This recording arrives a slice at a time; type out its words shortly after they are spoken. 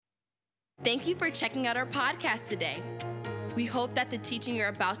Thank you for checking out our podcast today. We hope that the teaching you're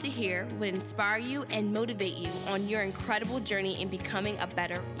about to hear would inspire you and motivate you on your incredible journey in becoming a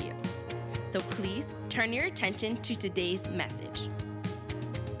better you. So please turn your attention to today's message.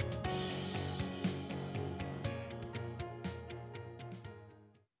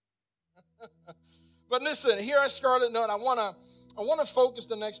 But listen, here at Scarlet Note, I want to focus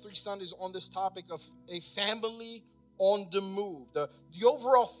the next 3 Sundays on this topic of a family on the move. The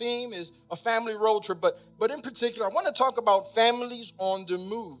overall theme is a family road trip, but in particular, I want to talk about families on the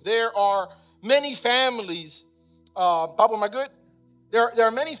move. There are many families, Papa, am I good? There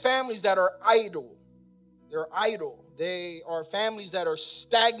are many families that are idle. They're idle. They are families that are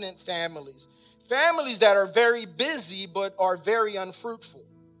stagnant families. Families that are very busy but are very unfruitful.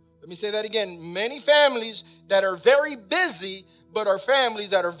 Let me say that again. Many families that are very busy but are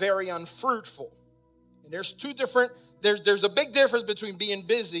families that are very unfruitful. And there's a big difference between being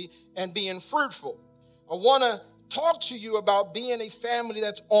busy and being fruitful. I want to talk to you about being a family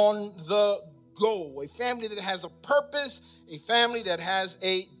that's on the go, a family that has a purpose, a family that has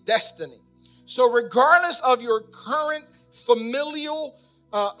a destiny. So regardless of your current familial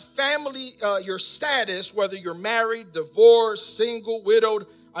family, your status, whether you're married, divorced, single, widowed,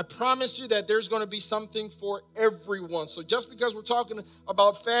 I promise you that there's going to be something for everyone. So just because we're talking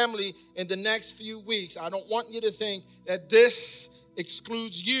about family in the next few weeks, I don't want you to think that this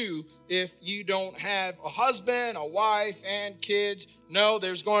excludes you if you don't have a husband, a wife, and kids. No,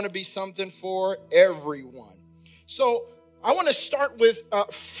 there's going to be something for everyone. So I want to start with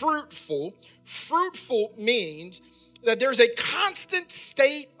fruitful. Fruitful means that there's a constant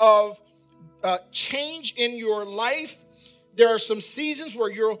state of change in your life. There are some seasons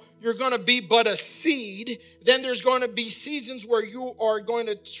where you're going to be but a seed. Then there's going to be seasons where you are going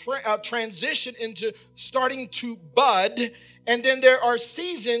to transition into starting to bud. And then there are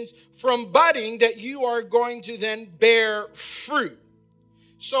seasons from budding that you are going to then bear fruit.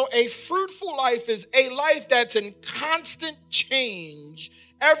 So a fruitful life is a life that's in constant change,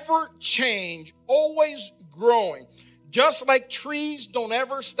 ever change, always growing. Just like trees don't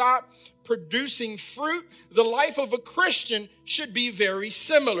ever stop producing fruit, the life of a Christian should be very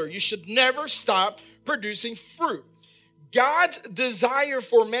similar. You should never stop producing fruit. God's desire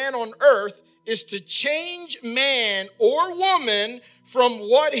for man on earth is to change man or woman from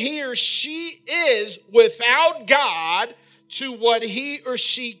what he or she is without God to what he or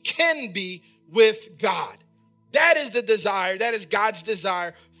she can be with God. That is the desire. That is God's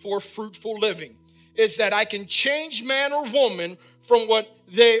desire for fruitful living. Is that I can change man or woman from what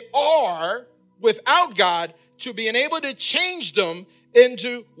they are without God to being able to change them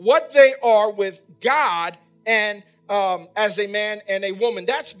into what they are with God and as a man and a woman.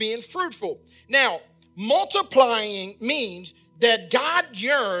 That's being fruitful. Now, multiplying means that God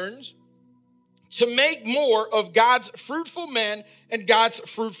yearns to make more of God's fruitful men and God's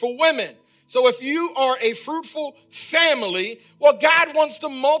fruitful women. So if you are a fruitful family, well, God wants to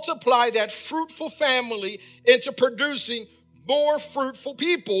multiply that fruitful family into producing more fruitful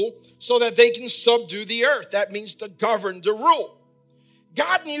people so that they can subdue the earth. That means to govern, to rule.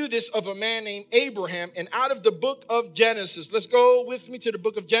 God knew this of a man named Abraham, and out of the book of Genesis, let's go with me to the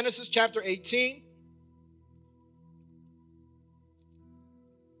book of Genesis, chapter 18.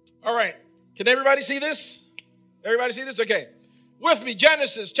 All right. Can everybody see this? Everybody see this? Okay. With me,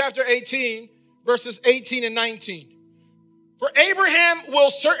 Genesis chapter 18, verses 18 and 19. For Abraham will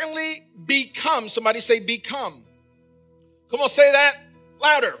certainly become, somebody say become. Come on, say that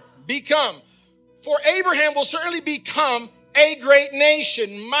louder. Become. For Abraham will certainly become a great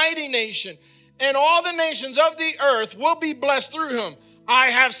nation, mighty nation, and all the nations of the earth will be blessed through him. I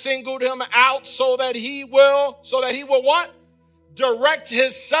have singled him out so that he will what? Direct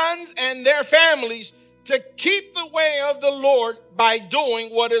his sons and their families to keep the way of the Lord by doing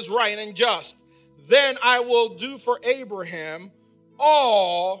what is right and just. Then I will do for Abraham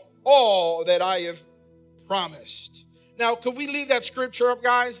all that I have promised. Now, could we leave that scripture up,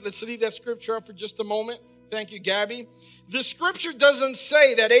 guys? Let's leave that scripture up for just a moment. Thank you, Gabby. The scripture doesn't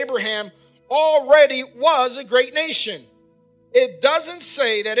say that Abraham already was a great nation. It doesn't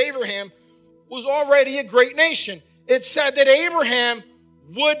say that Abraham was already a great nation. It said that Abraham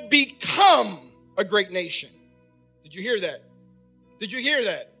would become a great nation. Did you hear that? Did you hear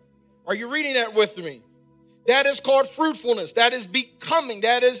that? Are you reading that with me? That is called fruitfulness. That is becoming.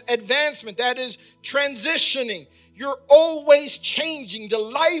 That is advancement. That is transitioning. You're always changing. The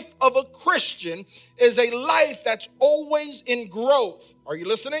life of a Christian is a life that's always in growth. Are you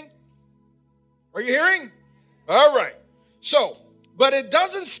listening? Are you hearing? All right. So, but it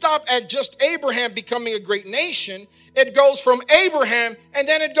doesn't stop at just Abraham becoming a great nation. it goes from Abraham, and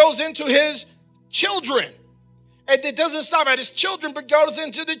then it goes into his children. And it doesn't stop at his children, but goes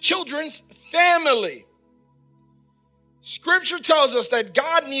into the children's family. Scripture tells us that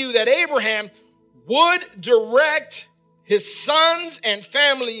God knew that Abraham would direct his sons and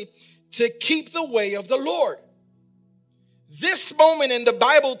family to keep the way of the Lord. This moment in the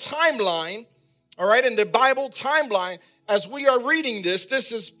Bible timeline, all right, in the Bible timeline, as we are reading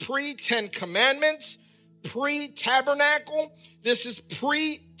this is pre-10 Commandments, pre-tabernacle. This is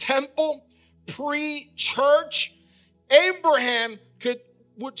pre-temple, pre-church. Abraham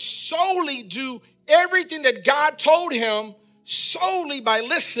would solely do everything that God told him solely by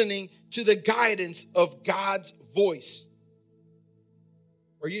listening to the guidance of God's voice.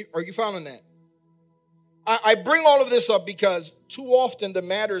 Are you following that? I bring all of this up because too often the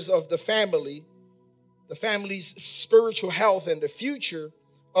matters of the family's spiritual health and the future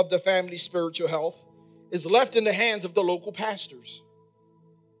of the family's spiritual health is left in the hands of the local pastors.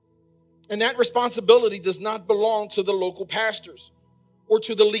 And that responsibility does not belong to the local pastors or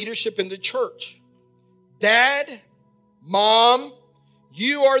to the leadership in the church. Dad, mom,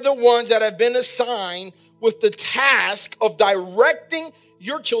 you are the ones that have been assigned with the task of directing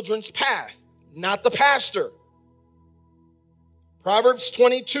your children's path, not the pastor. Proverbs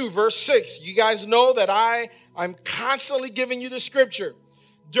 22, verse 6. You guys know that I'm constantly giving you the scripture.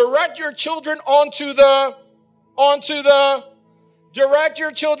 Direct your children onto the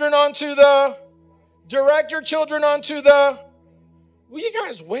will you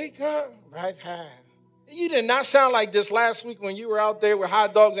guys wake up? Right path. You did not sound like this last week when you were out there with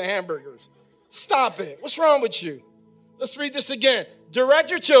hot dogs and hamburgers. Stop it. What's wrong with you? Let's read this again. Direct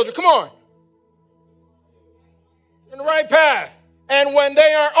your children. Come on. In the right path. And when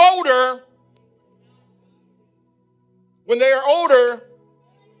they are older,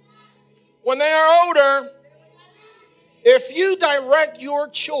 if you direct your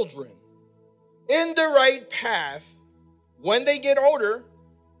children in the right path, when they get older,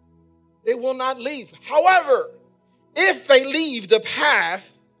 they will not leave. However, if they leave the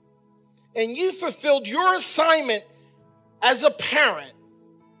path and you fulfilled your assignment as a parent,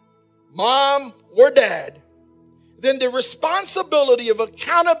 mom or dad, then the responsibility of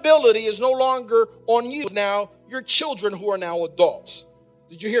accountability is no longer on you. Now, your children who are now adults.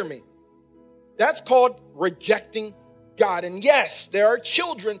 Did you hear me? That's called rejecting God. And yes, there are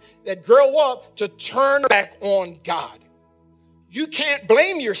children that grow up to turn back on God. You can't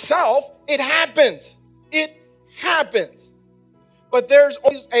blame yourself. It happens. It happens. But there's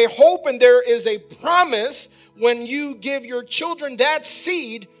always a hope and there is a promise when you give your children that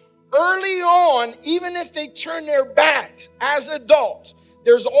seed early on, even if they turn their backs as adults.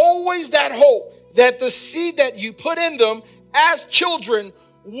 There's always that hope that the seed that you put in them as children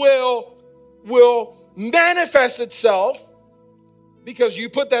will manifest itself because you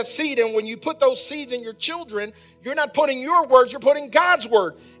put that seed in. When you put those seeds in your children, you're not putting your words, you're putting God's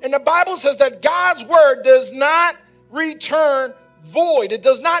word. And the Bible says that God's word does not return void. It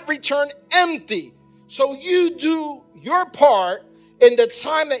does not return empty. So you do your part in the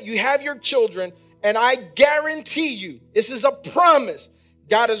time that you have your children, and I guarantee you, this is a promise,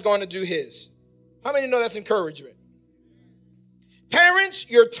 God is going to do his. How many know that's encouragement? Parents,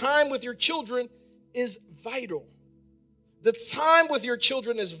 your time with your children is vital. The time with your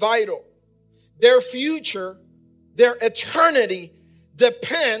children is vital. Their future, their eternity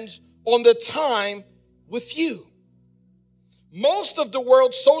depends on the time with you. Most of the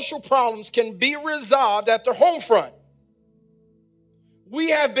world's social problems can be resolved at the home front. We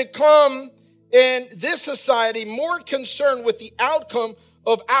have become, in this society, more concerned with the outcome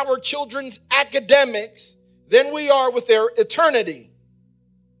of our children's academics than we are with their eternity.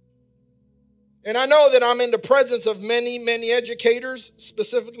 And I know that I'm in the presence of many, many educators,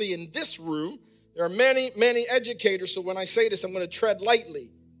 specifically in this room. There are many, many educators, so when I say this, I'm going to tread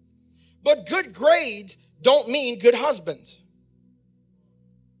lightly. But good grades don't mean good husbands.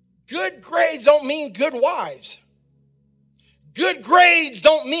 Good grades don't mean good wives. Good grades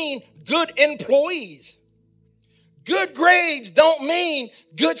don't mean good employees. Good grades don't mean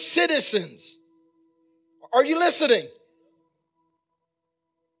good citizens. Are you listening?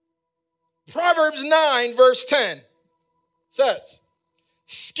 Proverbs 9, verse 10 says,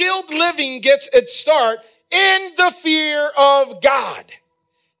 skilled living gets its start in the fear of God.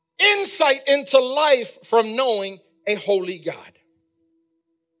 Insight into life from knowing a holy God.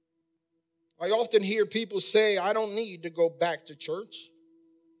 I often hear people say, I don't need to go back to church.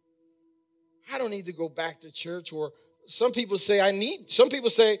 I don't need to go back to church. Or some people say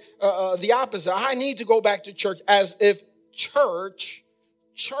the opposite. I need to go back to church, as if church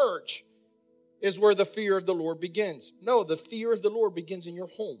is where the fear of the Lord begins. No, the fear of the Lord begins in your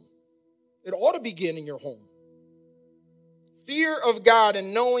home. It ought to begin in your home. Fear of God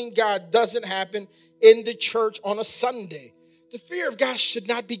and knowing God doesn't happen in the church on a Sunday. The fear of God should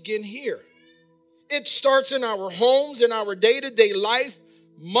not begin here. It starts in our homes, in our day-to-day life,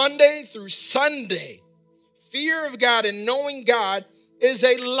 Monday through Sunday. Fear of God and knowing God is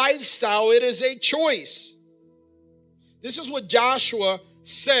a lifestyle. It is a choice. This is what Joshua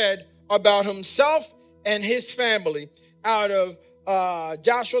said about himself and his family out of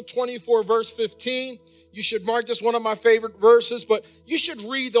Joshua 24, verse 15. You should mark this one of my favorite verses, but you should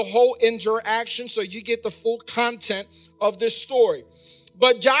read the whole interaction so you get the full content of this story.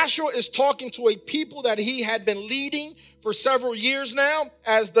 But Joshua is talking to a people that he had been leading for several years now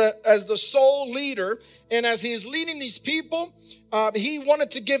as the sole leader. And as he is leading these people, he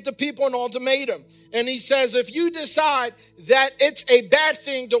wanted to give the people an ultimatum. And he says, if you decide that it's a bad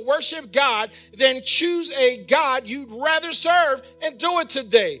thing to worship God, then choose a God you'd rather serve and do it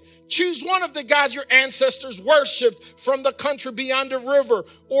today. Choose one of the gods your ancestors worshiped from the country beyond the river,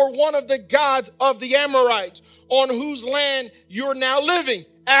 or one of the gods of the Amorites on whose land you're now living.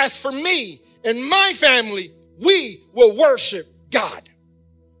 As for me and my family, we will worship God.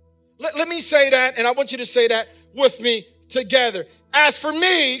 Let me say that, and I want you to say that with me together. As for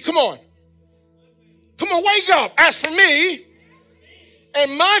me, come on, wake up. As for me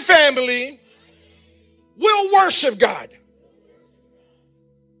and my family, we'll worship God.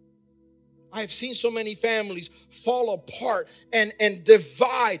 I have seen so many families fall apart and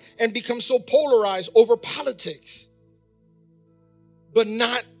divide and become so polarized over politics, but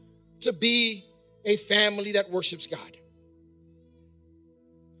not to be a family that worships God.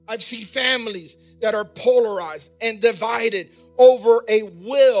 I've seen families that are polarized and divided over a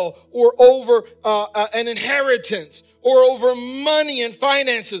will or over an inheritance or over money and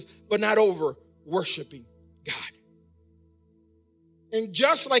finances, but not over worshiping God. And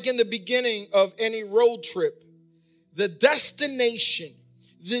just like in the beginning of any road trip, the destination,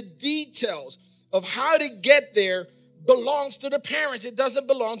 the details of how to get there belongs to the parents. It doesn't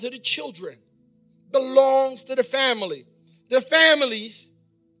belong to the children. It belongs to the family. The families,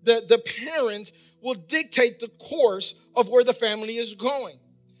 the parents will dictate the course of where the family is going.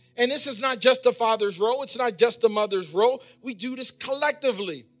 And this is not just the father's role. It's not just the mother's role. We do this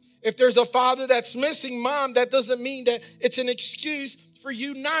collectively. If there's a father that's missing, mom, that doesn't mean that it's an excuse for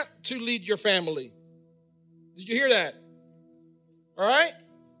you not to lead your family. Did you hear that? All right?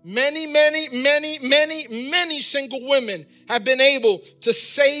 Many single women have been able to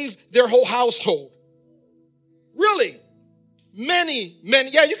save their whole household. Really? Many.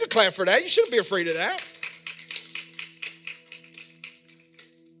 Yeah, you can clap for that. You shouldn't be afraid of that.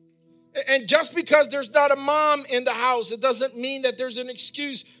 And just because there's not a mom in the house, it doesn't mean that there's an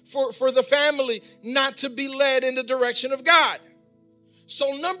excuse for the family not to be led in the direction of God.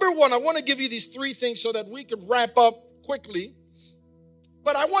 So number one, I want to give you these three things so that we can wrap up quickly.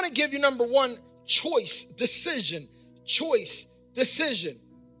 But I want to give you number one, choice, decision. Choice, decision.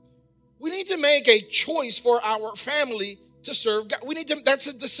 We need to make a choice for our family to serve God. That's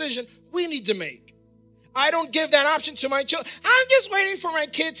a decision we need to make. I don't give that option to my children. I'm just waiting for my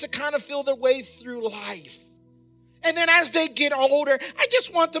kids to kind of feel their way through life. And then as they get older, I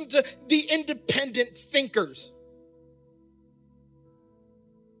just want them to be independent thinkers.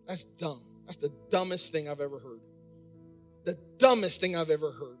 That's dumb. That's the dumbest thing I've ever heard. The dumbest thing I've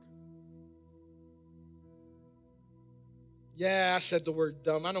ever heard. Yeah, I said the word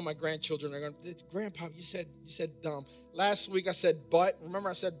dumb. I know my grandchildren are going, Grandpa, you said dumb. Last week I said but. Remember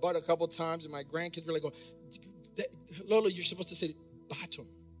I said but a couple times, and my grandkids were like going, Lola, you're supposed to say bottom.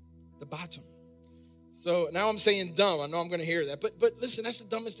 The bottom. So now I'm saying dumb. I know I'm going to hear that. But listen, that's the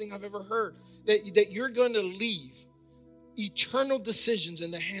dumbest thing I've ever heard. That you're going to leave eternal decisions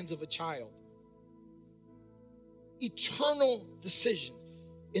in the hands of a child. Eternal decisions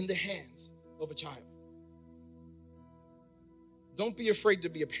in the hands of a child. Don't be afraid to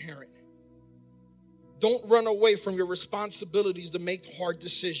be a parent. Don't run away from your responsibilities to make hard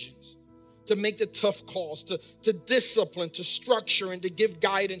decisions, to make the tough calls, to discipline, to structure, and to give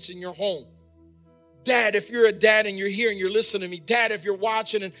guidance in your home. Dad, if you're a dad and you're here and you're listening to me, Dad, if you're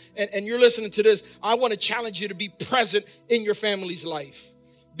watching and you're listening to this, I want to challenge you to be present in your family's life.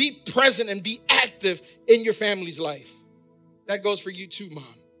 Be present and be active in your family's life. That goes for you too, Mom.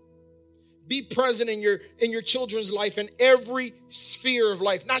 Be present in your children's life in every sphere of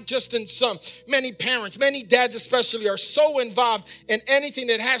life, not just in some. Many parents, many dads especially, are so involved in anything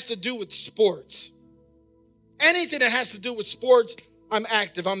that has to do with sports. Anything that has to do with sports, I'm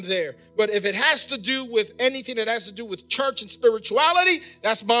active, I'm there. But if it has to do with anything that has to do with church and spirituality,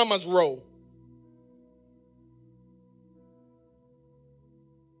 that's Mama's role.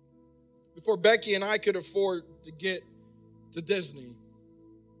 before Becky and I could afford to get to Disney.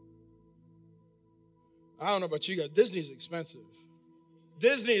 I don't know about you guys. Disney's expensive.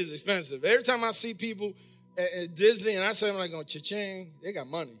 Disney is expensive. Every time I see people at Disney and I say, I'm like, going, cha-ching, they got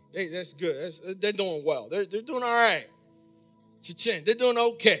money. That's good. They're doing well. They're doing all right. Cha-ching, they're doing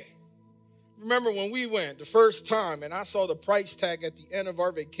okay. Remember when we went the first time and I saw the price tag at the end of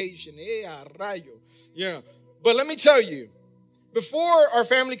our vacation. Yeah. But let me tell you, before our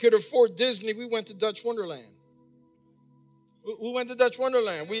family could afford Disney, we went to Dutch Wonderland. We went to Dutch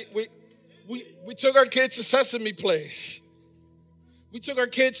Wonderland. We took our kids to Sesame Place. We took our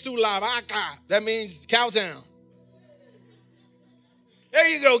kids to La Vaca. That means Cowtown. There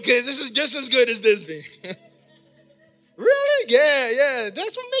you go, kids. This is just as good as Disney. Really? Yeah.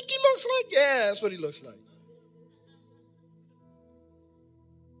 That's what Mickey looks like? Yeah, that's what he looks like.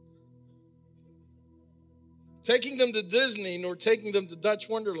 Taking them to Disney nor taking them to Dutch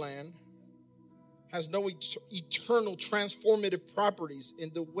Wonderland has no eternal transformative properties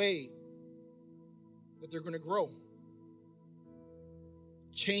in the way that they're going to grow.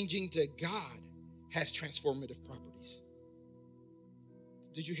 Changing to God has transformative properties.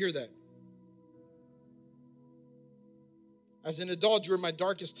 Did you hear that? As an adult, during my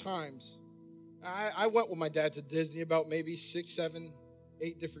darkest times, I went with my dad to Disney about maybe 6, 7,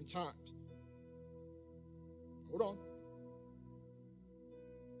 8 different times. Hold on.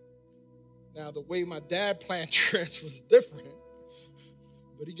 Now, the way my dad planned trips was different,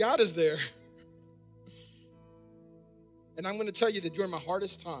 but he got us there. And I'm going to tell you that during my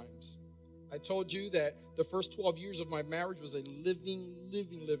hardest times, I told you that the first 12 years of my marriage was a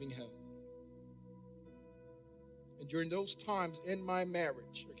living hell. And during those times in my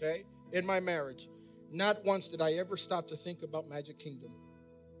marriage, not once did I ever stop to think about Magic Kingdom.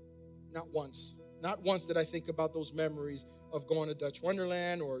 Not once. Not once did I think about those memories of going to Dutch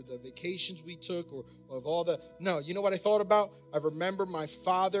Wonderland or the vacations we took or of all the... No, you know what I thought about? I remember my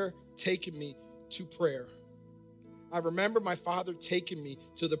father taking me to prayer. I remember my father taking me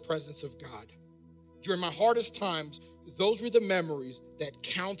to the presence of God. During my hardest times, those were the memories that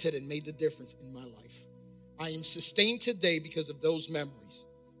counted and made the difference in my life. I am sustained today because of those memories.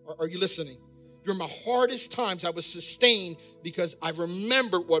 Are you listening? During my hardest times, I was sustained because I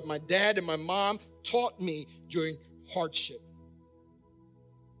remembered what my dad and my mom taught me during hardship.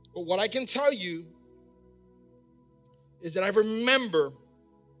 But what I can tell you is that I remember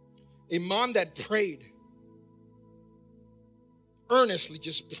a mom that prayed. Earnestly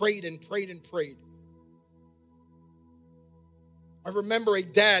just prayed and prayed and prayed. I remember a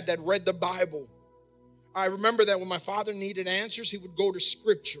dad that read the Bible. I remember that when my father needed answers, he would go to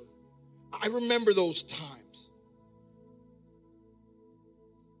Scripture. I remember those times.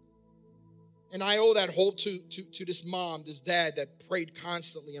 And I owe that whole to this mom, this dad that prayed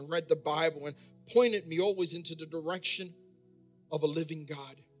constantly and read the Bible and pointed me always into the direction of a living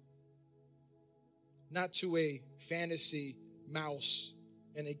God. Not to a fantasy mouse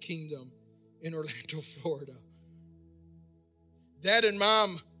in a kingdom in Orlando, Florida. Dad and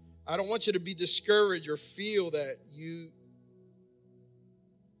mom, I don't want you to be discouraged or feel that you're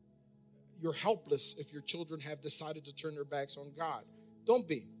helpless if your children have decided to turn their backs on God. Don't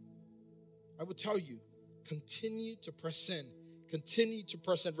be. I would tell you, continue to press in. Continue to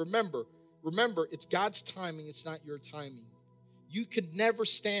press in. Remember, it's God's timing, it's not your timing. You could never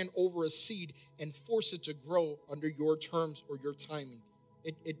stand over a seed and force it to grow under your terms or your timing.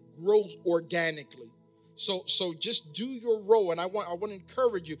 It grows organically. So just do your role. And I want to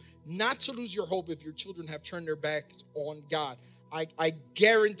encourage you not to lose your hope if your children have turned their backs on God. I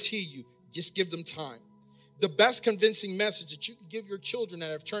guarantee you, just give them time. The best convincing message that you can give your children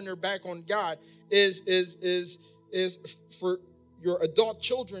that have turned their back on God is for your adult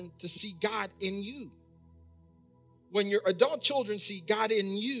children to see God in you. When your adult children see God in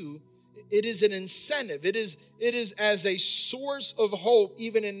you, it is an incentive. It is as a source of hope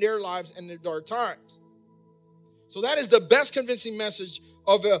even in their lives and their dark times. So that is the best convincing message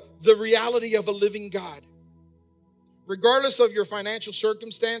of the reality of a living God. Regardless of your financial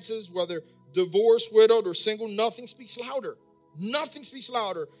circumstances, whether divorced, widowed, or single, nothing speaks louder. Nothing speaks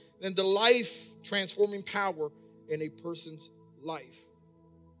louder than the life-transforming power in a person's life.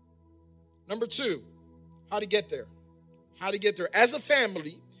 Number 2, how to get there. How to get there. As a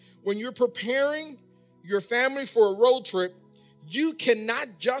family, when you're preparing your family for a road trip, you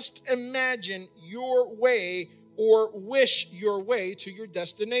cannot just imagine your way or wish your way to your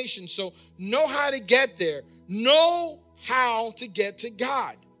destination. So know how to get there. Know how to get to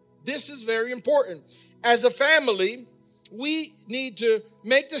God. This is very important. As a family, we need to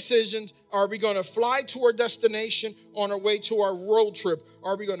make decisions Are we going to fly to our destination on our way to our road trip?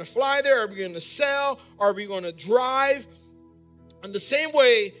 Are we going to fly there? Are we going to sail? Are we going to drive? In the same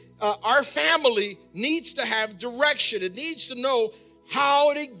way, our family needs to have direction. It needs to know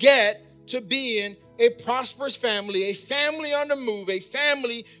how to get to being a prosperous family, a family on the move, a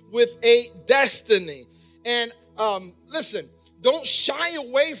family with a destiny. And listen, don't shy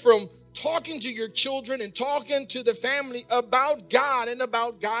away from talking to your children and talking to the family about God and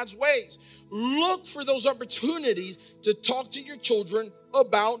about God's ways. Look for those opportunities to talk to your children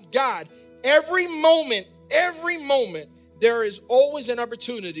about God. Every moment, there is always an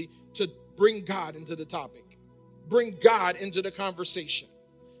opportunity to bring God into the topic. Bring God into the conversation.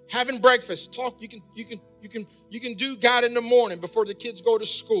 Having breakfast, talk. You can do God in the morning before the kids go to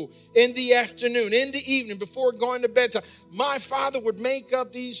school, in the afternoon, in the evening, before going to bedtime. My father would make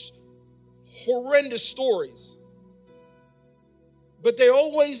up these horrendous stories, but they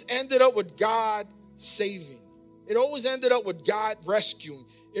always ended up with God saving. It always ended up with God rescuing.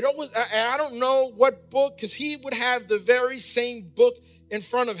 I don't know what book, because he would have the very same book in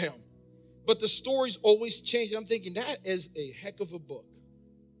front of him, but the stories always change. I'm thinking, that is a heck of a book.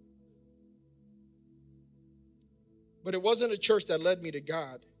 But it wasn't a church that led me to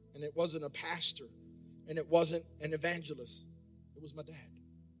God, and it wasn't a pastor, and it wasn't an evangelist. It was my dad.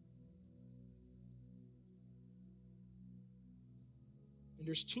 And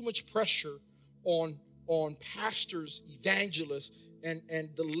there's too much pressure on pastors, evangelists, and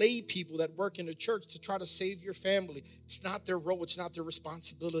the lay people that work in the church to try to save your family. It's not their role. It's not their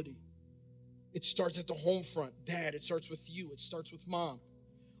responsibility. It starts at the home front. Dad, it starts with you. It starts with mom.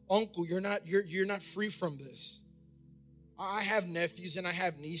 Uncle, you're not free from this. I have nephews and I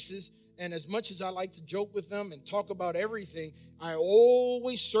have nieces, and as much as I like to joke with them and talk about everything, I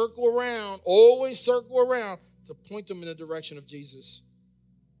always circle around to point them in the direction of Jesus,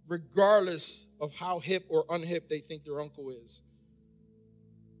 regardless of how hip or unhip they think their uncle is.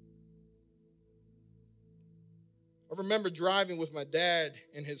 I remember driving with my dad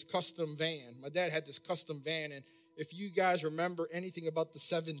in his custom van. My dad had this custom van, and if you guys remember anything about the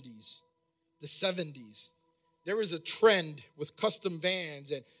 70s, there was a trend with custom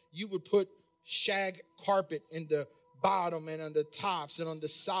vans, and you would put shag carpet in the bottom and on the tops and on the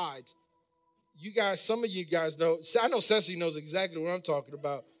sides. You guys, some of you guys know, I know Ceci knows exactly what I'm talking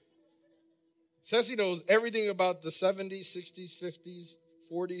about. Ceci knows everything about the 70s, 60s, 50s,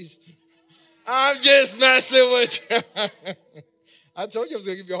 40s. I'm just messing with you. I told you I was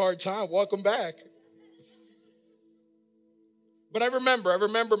going to give you a hard time. Welcome back. But I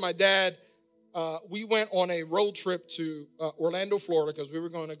remember my dad, we went on a road trip to Orlando, Florida, because we were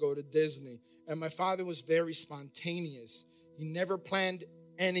going to go to Disney. And my father was very spontaneous. He never planned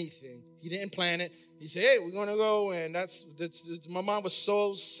anything. He didn't plan it. He said, hey, we're going to go. And that's my mom was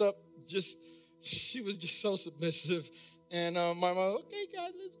she was just so submissive. And my mom, okay,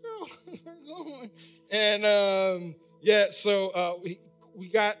 guys, let's go. We're going. And so we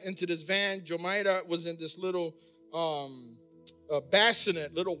got into this van. Jomaida was in this little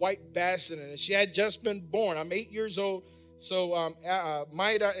bassinet, little white bassinet, and she had just been born. I'm 8 years old, so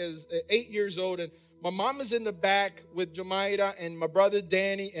Maida is 8 years old, and my mom is in the back with Jomaida and my brother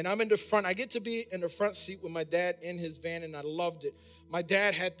Danny, and I'm in the front. I get to be in the front seat with my dad in his van, and I loved it. My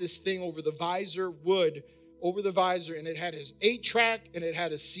dad had this thing over the visor, wood over the visor, and it had his 8-track and it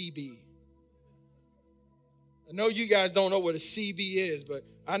had a CB. I know you guys don't know what a CB is, but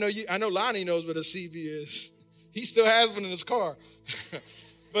I know Lonnie knows what a CB is. He still has one in his car.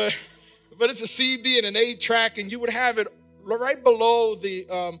 but it's a CB and an 8-track, and you would have it right below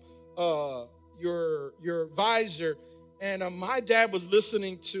the your visor. And my dad was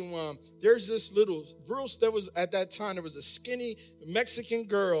listening to, there's this little girl that was, at that time, there was a skinny Mexican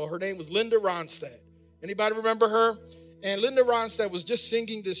girl. Her name was Linda Ronstadt. Anybody remember her? And Linda Ronstadt was just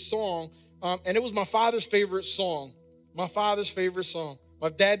singing this song, and it was my father's favorite song. My father's favorite song. My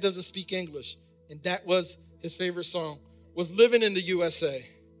dad doesn't speak English, and that was his favorite song, was Living in the USA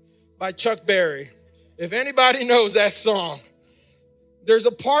by Chuck Berry. If anybody knows that song, there's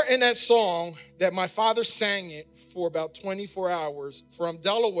a part in that song that my father sang it for about 24 hours from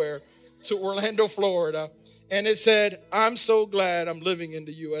Delaware to Orlando, Florida. And it said, I'm so glad I'm living in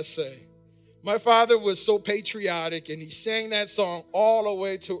the USA. My father was so patriotic, and he sang that song all the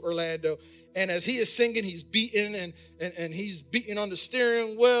way to Orlando. And as he is singing, he's beating and he's beating on the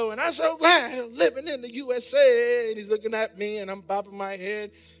steering wheel. And I'm so glad I'm living in the USA. And he's looking at me, and I'm bobbing my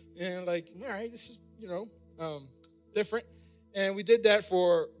head. And like, all right, this is, different. And we did that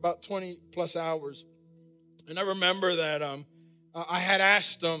for about 20 plus hours. And I remember that I had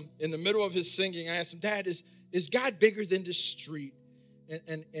asked him in the middle of his singing, I asked him, Dad, is God bigger than this street?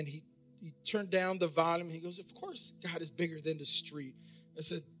 And he turned down the volume. He goes, of course God is bigger than the street. I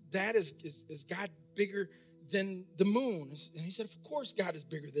said, Dad, is God bigger than the moon? And he said, of course God is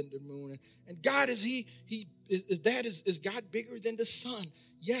bigger than the moon. And God, is God bigger than the sun?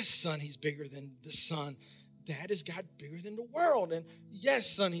 Yes, son, he's bigger than the sun. Dad, is God bigger than the world? And yes,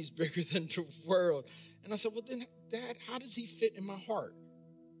 son, he's bigger than the world. And I said, well, then, Dad, how does he fit in my heart?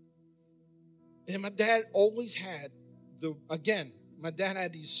 And my dad always had my dad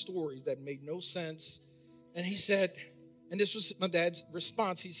had these stories that made no sense. And he said, and this was my dad's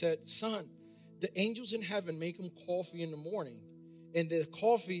response, he said, son, the angels in heaven make him coffee in the morning. And the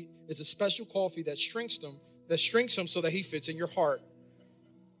coffee is a special coffee that shrinks him so that he fits in your heart.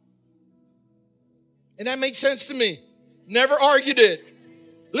 And that makes sense to me. Never argued it.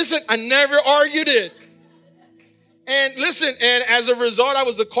 Listen, I never argued it. And listen, and as a result, I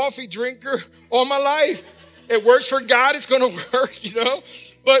was a coffee drinker all my life. It works for God, it's going to work,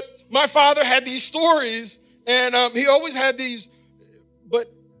 But my father had these stories, and he always had these. But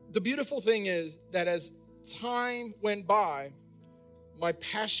the beautiful thing is that as time went by, my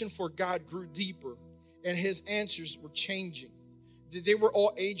passion for God grew deeper, and his answers were changing. They were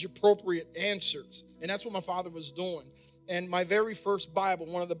all age-appropriate answers, and that's what my father was doing. And my very first Bible,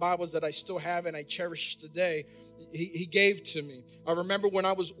 one of the Bibles that I still have and I cherish today, he gave to me. I remember when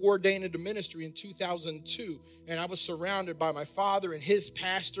I was ordained into ministry in 2002, and I was surrounded by my father and his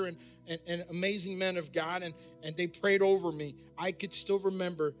pastor and amazing men of God, and they prayed over me. I could still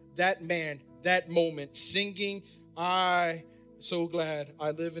remember that man, that moment, singing, "I so glad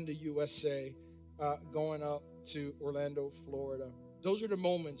I live in the USA," going up to Orlando, Florida. Those are the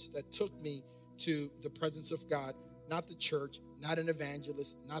moments that took me to the presence of God, not the church, not an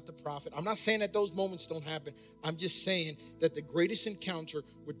evangelist, not the prophet. I'm not saying that those moments don't happen. I'm just saying that the greatest encounter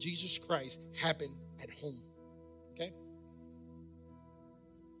with Jesus Christ happened at home. Okay?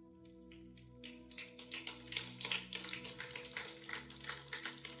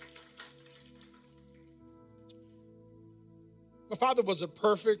 My father wasn't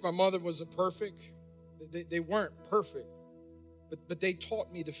perfect. My mother wasn't perfect. They weren't perfect. But they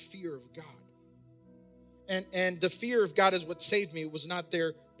taught me the fear of God. And the fear of God is what saved me. It was not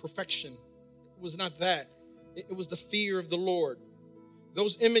their perfection. It was not that. It was the fear of the Lord.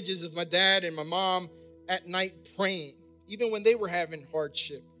 Those images of my dad and my mom at night praying, even when they were having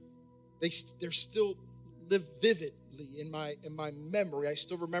hardship, they're still live vividly in my memory. I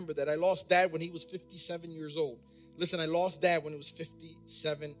still remember that. I lost dad when he was 57 years old. Listen, I lost dad when he was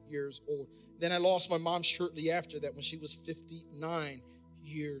 57 years old. Then I lost my mom shortly after that when she was 59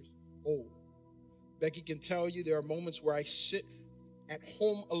 years old. Becky can tell you there are moments where I sit at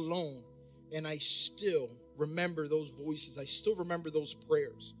home alone and I still remember those voices. I still remember those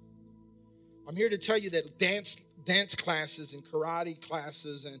prayers. I'm here to tell you that dance classes and karate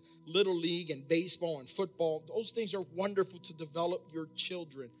classes and little league and baseball and football, those things are wonderful to develop your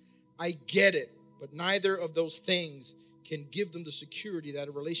children. I get it, but neither of those things can give them the security that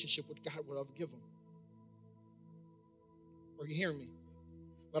a relationship with God would ever give them. Are you hearing me?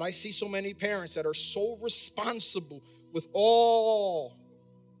 But I see so many parents that are so responsible with all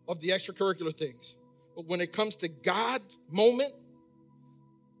of the extracurricular things. But when it comes to God's moment,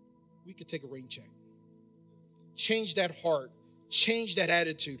 we could take a rain check. Change that heart. Change that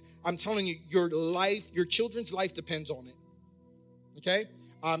attitude. I'm telling you, your life, your children's life depends on it. Okay?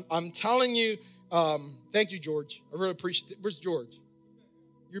 I'm telling you, thank you, George. I really appreciate it. Where's George?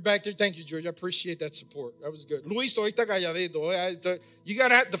 You're back there. Thank you, George. I appreciate that support. That was good. Luis, ahorita calladito.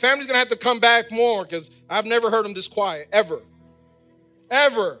 The family's going to have to come back more because I've never heard him this quiet, ever.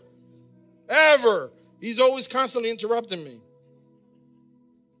 Ever. Ever. He's always constantly interrupting me.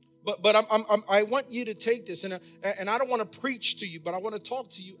 But I want you to take this, and I don't want to preach to you, but I want to talk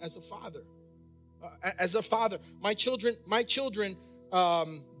to you as a father. As a father. My children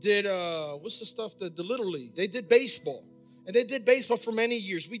did, what's the stuff, the Little League. They did baseball. And they did baseball for many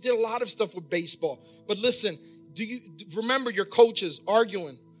years. We did a lot of stuff with baseball. But listen, do you remember your coaches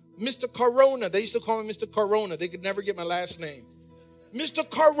arguing? Mr. Corona, they used to call me Mr. Corona. They could never get my last name. Mr.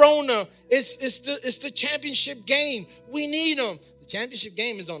 Corona, it's the championship game. We need him. The championship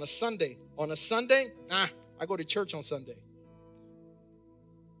game is on a Sunday. On a Sunday, I go to church on Sunday.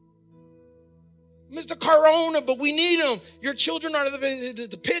 Mr. Corona, but we need them. Your children are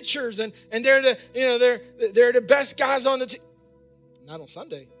the pitchers, and they're the best guys on the team. Not on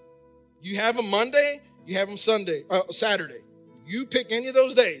Sunday. You have them Monday, you have them Saturday. You pick any of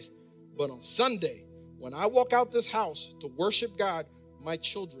those days. But on Sunday, when I walk out this house to worship God, my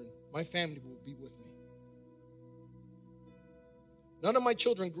children, my family will be with me. None of my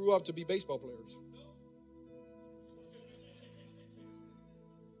children grew up to be baseball players.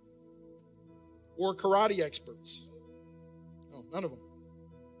 or karate experts. No, none of them.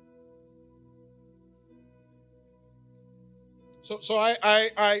 So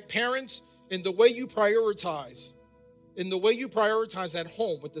I parents, in the way you prioritize at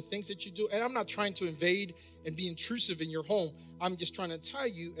home with the things that you do, and I'm not trying to invade and be intrusive in your home. I'm just trying to tell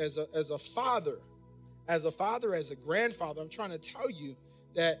you as a father, as a grandfather, I'm trying to tell you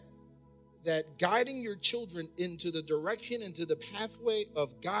that guiding your children into the direction, into the pathway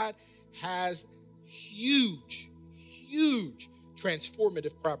of God has huge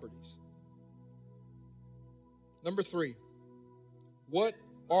transformative properties. Number 3, what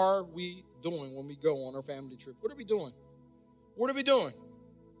are we doing when we go on our family trip? What are we doing?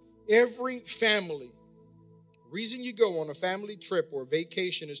 Every family, reason you go on a family trip or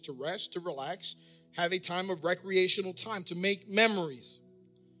vacation is to rest, to relax, have a time of recreational time, to make memories.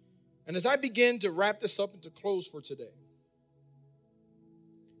 And as I begin to wrap this up and to close for today,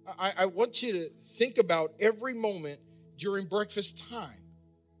 I want you to think about every moment during breakfast time.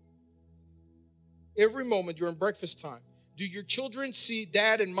 Every moment during breakfast time. Do your children see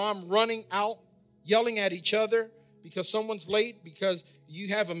dad and mom running out, yelling at each other because someone's late, because you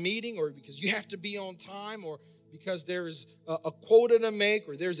have a meeting, or because you have to be on time, or because there is a quota to make,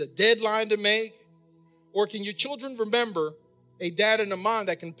 or there's a deadline to make? Or can your children remember a dad and a mom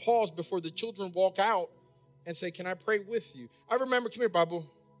that can pause before the children walk out and say, can I pray with you? I remember, come here, Babu.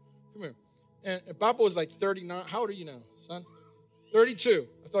 Come here. And Babu was like 39. How old are you now, son? 32.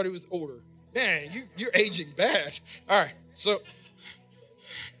 I thought he was older. Man, you're aging bad. All right, so,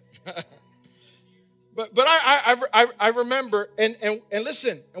 but I remember, and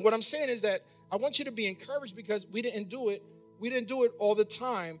listen, and what I'm saying is that I want you to be encouraged, because we didn't do it all the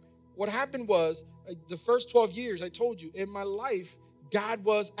time. What happened was, the first 12 years, I told you, in my life, God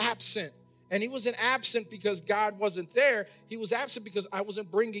was absent. And he wasn't absent because God wasn't there. He was absent because I wasn't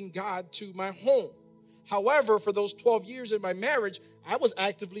bringing God to my home. However, for those 12 years in my marriage, I was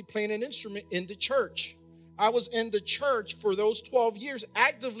actively playing an instrument in the church. I was in the church for those 12 years,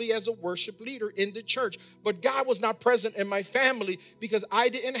 actively as a worship leader in the church. But God was not present in my family because I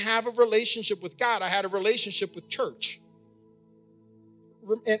didn't have a relationship with God. I had a relationship with church.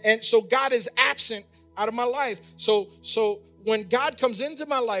 And so God is absent out of my life. So when God comes into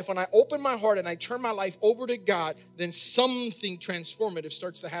my life, when I open my heart and I turn my life over to God, then something transformative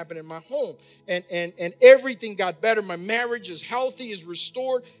starts to happen in my home. And everything got better. My marriage is healthy, is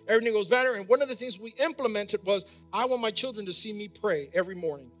restored. Everything goes better. And one of the things we implemented was, I want my children to see me pray every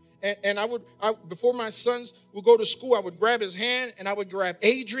morning. And before my sons would go to school, I would grab his hand and I would grab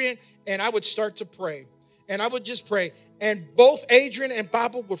Adrian and I would start to pray. And I would just pray. And both Adrian and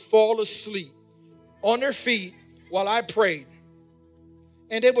Papa would fall asleep on their feet while I prayed.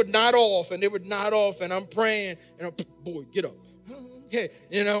 And they would nod off, and I'm praying, and boy, get up. Okay,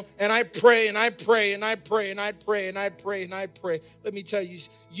 and I pray, and I pray, and I pray, and I pray, and I pray, and I pray. Let me tell you,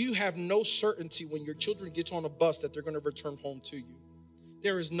 you have no certainty when your children get on a bus that they're going to return home to you.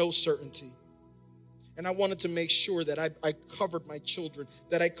 There is no certainty. And I wanted to make sure that I covered my children,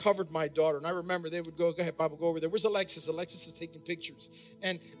 that I covered my daughter. And I remember they would go ahead, Papa, go over there. Where's Alexis? Alexis is taking pictures.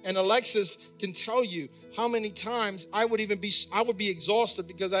 And Alexis can tell you how many times I would be exhausted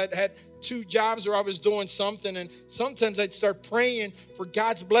because I had 2 jobs or I was doing something. And sometimes I'd start praying for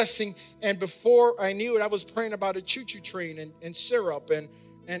God's blessing. And before I knew it, I was praying about a choo-choo train and syrup and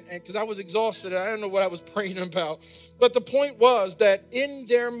because I was exhausted. I don't know what I was praying about. But the point was that in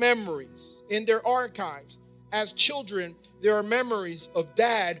their memories, in their archives, as children, there are memories of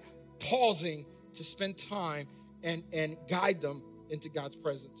dad pausing to spend time and guide them into God's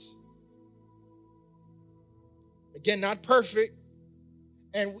presence. Again, not perfect.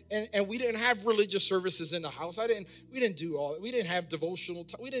 And we didn't have religious services in the house. We didn't do all that. We didn't have devotional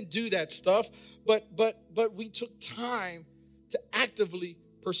time. We didn't do that stuff. But we took time to actively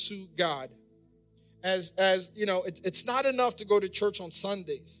pursue God. As you know, it's not enough to go to church on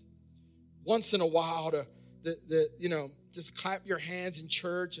Sundays. Once in a while to just clap your hands in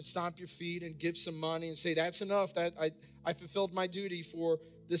church and stomp your feet and give some money and say, that's enough. That I fulfilled my duty for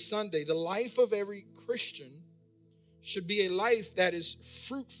this Sunday. The life of every Christian should be a life that is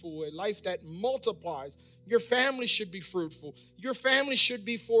fruitful, a life that multiplies. Your family should be fruitful. Your family should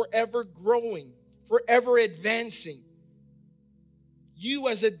be forever growing, forever advancing. You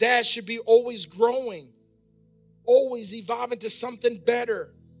as a dad should be always growing, always evolving to something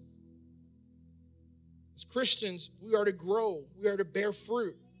better. As Christians, we are to grow. We are to bear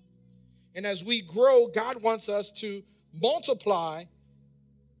fruit. And as we grow, God wants us to multiply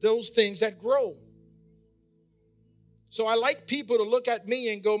those things that grow. So I like people to look at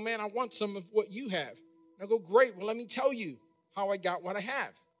me and go, man, I want some of what you have. And I go, great. Well, let me tell you how I got what I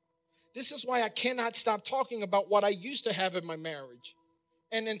have. This is why I cannot stop talking about what I used to have in my marriage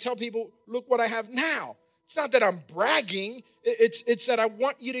and then tell people, look what I have now. It's not that I'm bragging. It's that I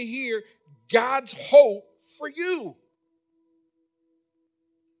want you to hear God's hope for you.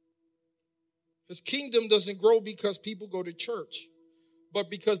 His kingdom doesn't grow because people go to church, but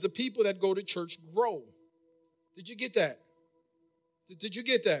because the people that go to church grow. Did you get that? Did you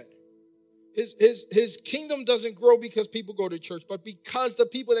get that? His kingdom doesn't grow because people go to church, but because the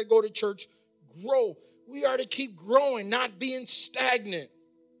people that go to church grow. We are to keep growing, not being stagnant.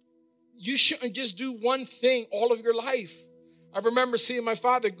 You shouldn't just do one thing all of your life. I remember seeing my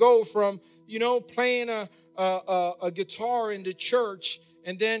father go from, playing a guitar in the church,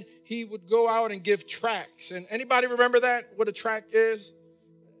 and then he would go out and give tracts. And anybody remember that, what a tract is?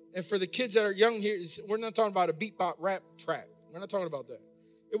 And for the kids that are young here, we're not talking about a beat-bop rap tract. We're not talking about that.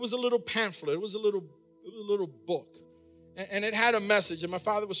 It was a little pamphlet. It was a little book. And it had a message. And my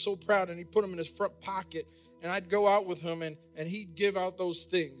father was so proud, and he put them in his front pocket. And I'd go out with him, and he'd give out those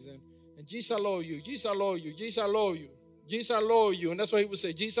things. And Jesus love you, Jesus love you, Jesus love you, Jesus love you. And that's what he would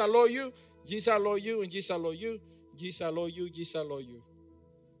say. Jesus love you, Jesus love you, and Jesus love you, Jesus love you, Jesus love you,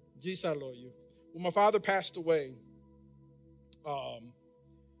 Jesus love you. When my father passed away, of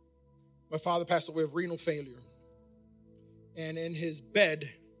renal failure. And in his bed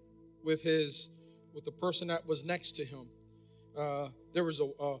with the person that was next to him, there was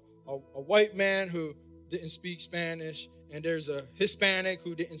a white man who didn't speak Spanish, and there's a Hispanic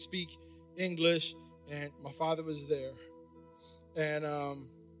who didn't speak English, and my father was there. And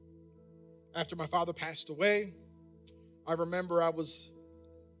after my father passed away, I remember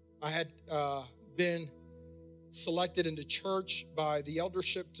I had been selected in the church by the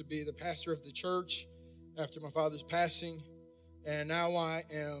eldership to be the pastor of the church after my father's passing. And now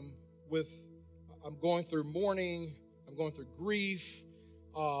I'm going through mourning, I'm going through grief,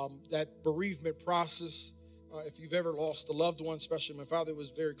 that bereavement process. If you've ever lost a loved one, especially my father was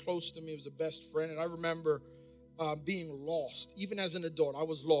very close to me, he was a best friend. And I remember being lost. Even as an adult, I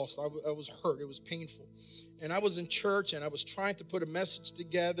was lost. I was hurt. It was painful. And I was in church, and I was trying to put a message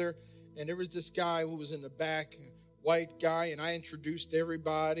together. And there was this guy who was in the back, white guy, and I introduced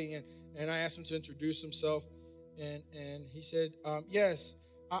everybody. And I asked him to introduce himself. And he said, yes,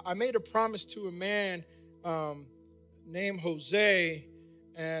 I made a promise to a man named Jose,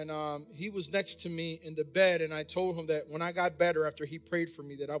 and he was next to me in the bed, and I told him that when I got better after he prayed for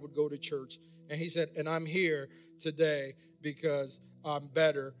me that I would go to church. And he said, and I'm here today because I'm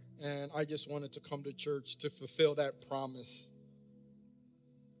better, and I just wanted to come to church to fulfill that promise.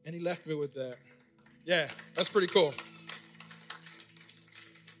 And he left me with that. Yeah, that's pretty cool.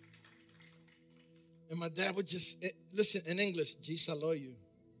 And my dad would just listen in English. Jesus love you.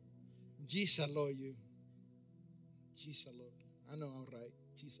 Jesus love you. Jesus love you. I know I'm right.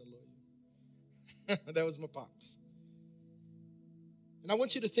 Jesus love you. That was my pops. And I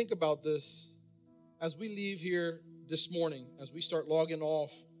want you to think about this as we leave here this morning, as we start logging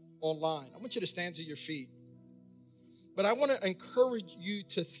off online. I want you to stand to your feet. But I want to encourage you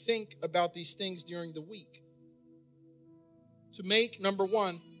to think about these things during the week. To make, number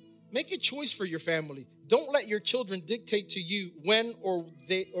one, make a choice for your family. Don't let your children dictate to you when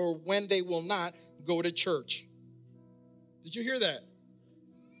they will not go to church. Did you hear that?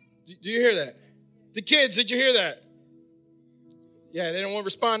 Do you hear that? The kids, did you hear that? Yeah, they don't want to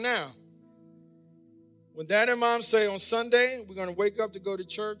respond now. When dad and mom say on Sunday, we're going to wake up to go to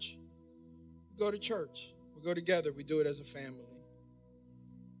church, we go to church. We go together. We do it as a family.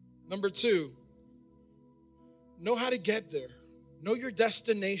 Number two, know how to get there. Know your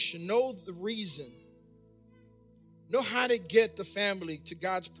destination. Know the reason. Know how to get the family to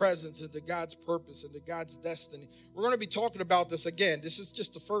God's presence and to God's purpose and to God's destiny. We're going to be talking about this again. This is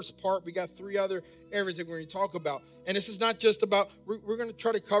just the first part. We got 3 other areas that we're going to talk about. And this is not just about, we're going to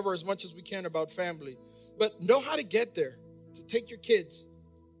try to cover as much as we can about family. But know how to get there, to take your kids.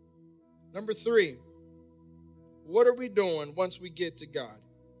 Number 3, what are we doing once we get to God?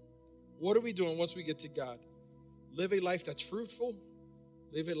 What are we doing once we get to God? Live a life that's fruitful.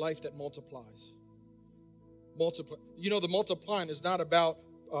 Live a life that multiplies. Multiply. You know, the multiplying is not about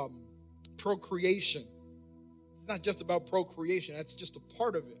procreation. It's not just about procreation. That's just a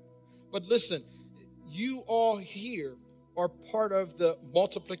part of it. But listen, you all here are part of the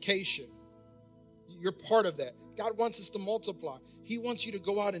multiplication. You're part of that. God wants us to multiply. He wants you to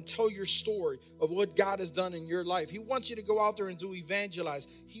go out and tell your story of what God has done in your life. He wants you to go out there and do evangelize.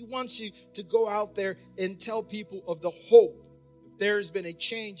 He wants you to go out there and tell people of the hope. If there has been a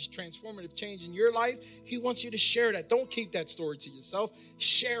change, transformative change in your life, He wants you to share that. Don't keep that story to yourself.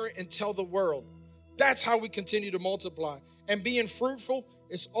 Share it and tell the world. That's how we continue to multiply. And being fruitful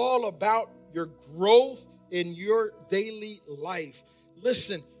It's all about your growth in your daily life.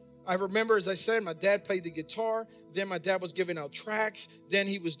 Listen, I remember, as I said, my dad played the guitar. Then my dad was giving out tracts. Then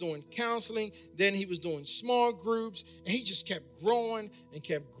he was doing counseling. Then he was doing small groups. And he just kept growing and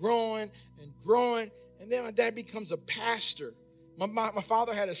kept growing and growing. And then my dad becomes a pastor. My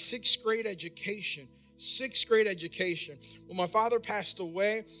father had a sixth grade education. When my father passed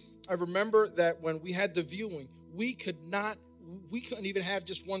away, I remember that when we had the viewing, we couldn't even have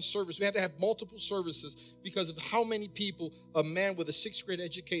just one service. We had to have multiple services because of how many people a man with a sixth grade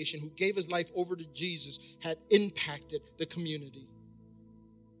education who gave his life over to Jesus had impacted the community.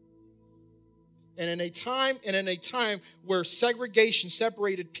 And in a time where segregation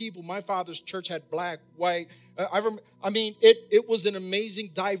separated people, my father's church had black, white. It was an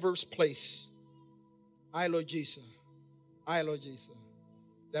amazing, diverse place. I Lord Jesus.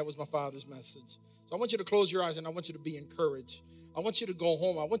 That was my father's message. So I want you to close your eyes and I want you to be encouraged. I want you to go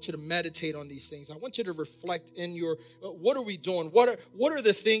home. I want you to meditate on these things. I want you to reflect in your, what are we doing? What are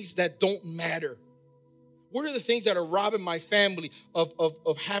the things that don't matter? What are the things that are robbing my family of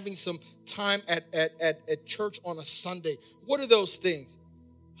having some time at church on a Sunday? What are those things?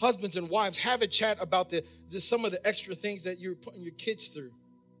 Husbands and wives, have a chat about some of the extra things that you're putting your kids through.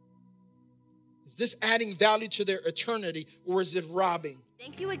 Is this adding value to their eternity, or is it robbing?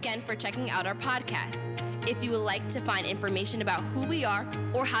 Thank you again for checking out our podcast. If you would like to find information about who we are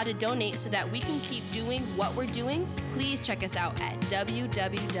or how to donate so that we can keep doing what we're doing, please check us out at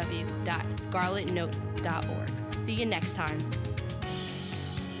www.scarletnote.org. See you next time.